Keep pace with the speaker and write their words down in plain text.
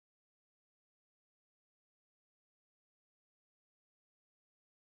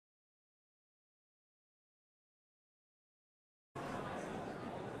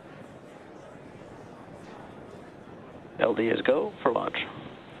LD is go for launch.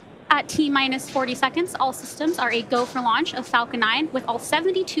 At T-minus 40 seconds, all systems are a go for launch of Falcon 9 with all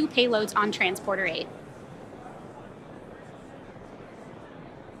 72 payloads on Transporter-8.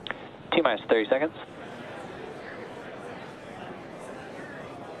 T-minus 30 seconds.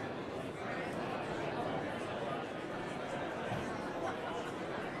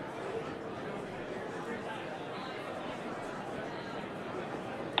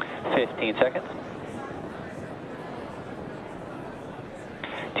 Fifteen seconds.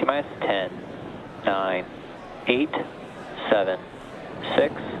 T-minus 10, 9, 8, 7,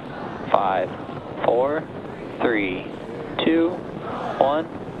 6, 5, 4, 3, 2, 1.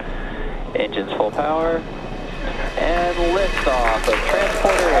 Engines full power. And liftoff of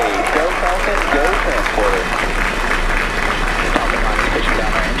Transporter-8. Go Falcon, go Transporter. Falcon 9 station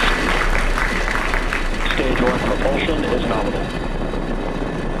downrange. Stage 1 propulsion is nominal.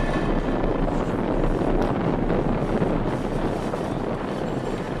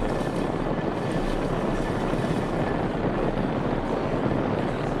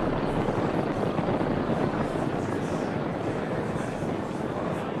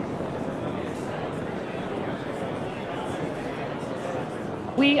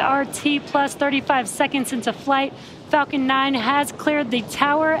 We are T plus 35 seconds into flight. Falcon 9 has cleared the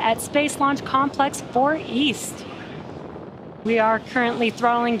tower at Space Launch Complex 4 East. We are currently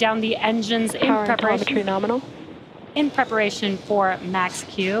throttling down the engines in preparation. Nominal. In preparation for Max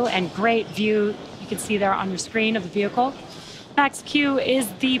Q, and great view you can see there on your screen of the vehicle. Max Q is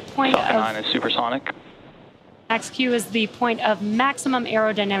the point Falcon 9 is supersonic. Max Q is the point of maximum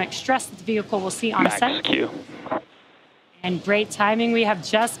aerodynamic stress that the vehicle will see on ascent. Max Q. And great timing, we have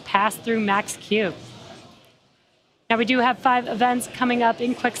just passed through Max Q. Now we do have 5 events coming up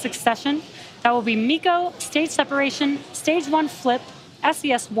in quick succession. That will be MECO, stage separation, stage 1 flip,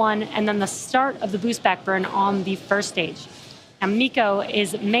 SES-1, and then the start of the boost back burn on the first stage. Now MECO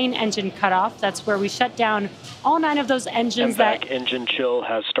is main engine cutoff. That's where we shut down all 9 of those engines. Engine chill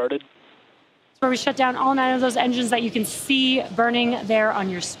has started. Where we shut down all 9 of those engines that you can see burning there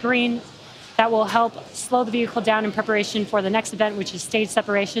on your screen. That will help slow the vehicle down in preparation for the next event, which is stage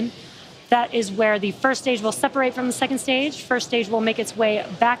separation. That is where the first stage will separate from the second stage. First stage will make its way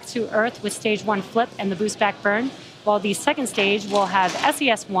back to Earth with stage 1 flip and the boost back burn, while the second stage will have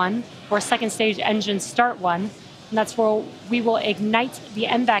SES-1, or second stage engine start 1. And that's where we will ignite the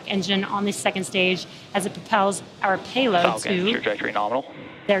MVAC engine on the second stage as it propels our payload Falcon, to trajectory nominal.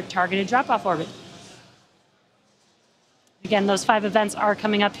 their targeted drop-off orbit. Again, those 5 events are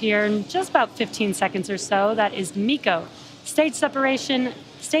coming up here in just about 15 seconds or so. That is MECO, stage separation,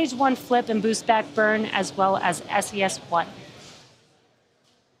 stage 1 flip and boost back burn, as well as SES-1.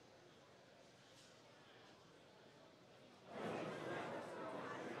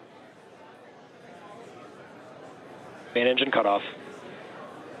 Main engine cutoff.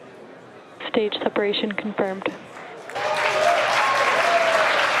 Stage separation confirmed.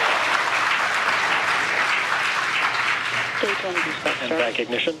 Stage 1 boost back start. MVAC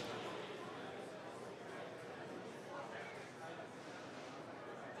ignition.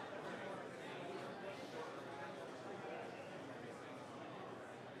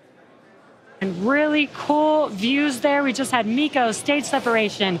 And really cool views there. We just had MECO stage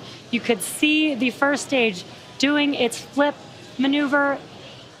separation. You could see the first stage doing its flip maneuver,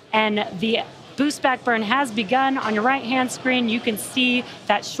 and the boost back burn has begun. On your right-hand screen, you can see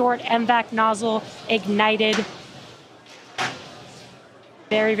that short MVAC nozzle ignited.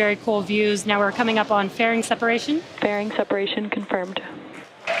 Very, very cool views. Now we're coming up on fairing separation. Fairing separation confirmed.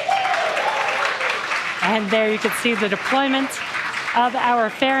 And there you can see the deployment of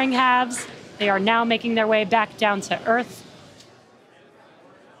our fairing halves. They are now making their way back down to Earth.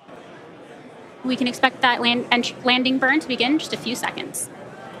 We can expect that landing burn to begin in just a few seconds.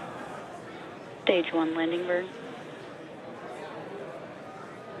 Stage 1 landing burn.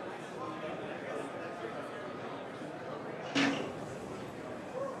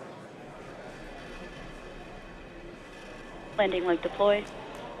 Landing leg deploy.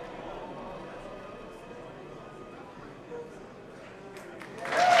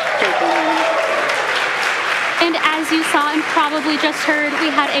 And as you saw and probably just heard, we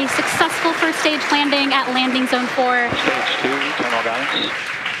had a successful first stage landing at landing zone 4. Stage 2, terminal guidance.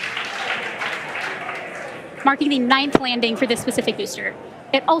 Marking the 9th landing for this specific booster.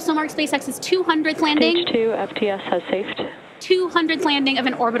 It also marks SpaceX's 200th landing. Stage 2 FTS has safed. 200th landing of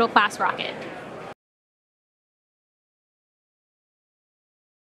an orbital class rocket.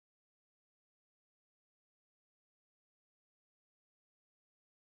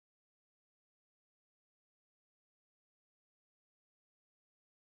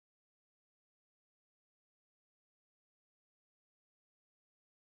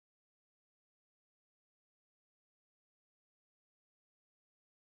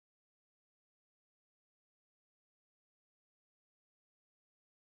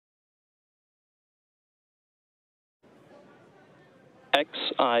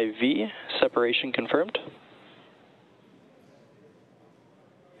 XIV, separation confirmed.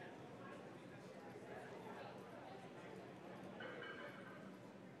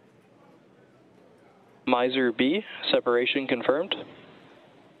 Miser B, separation confirmed.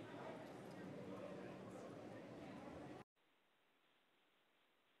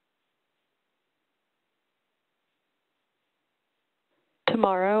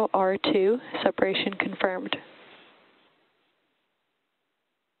 Tomorrow, R2, separation confirmed.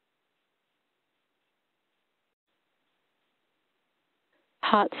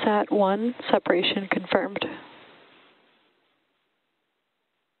 Hotsat 1, separation confirmed.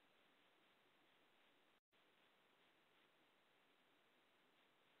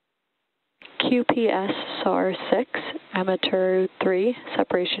 QPS SAR 6, amateur 3,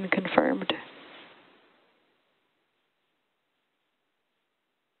 separation confirmed.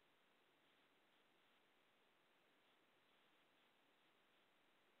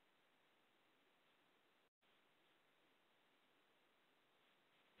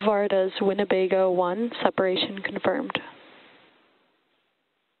 Varda's Winnebago 1, separation confirmed.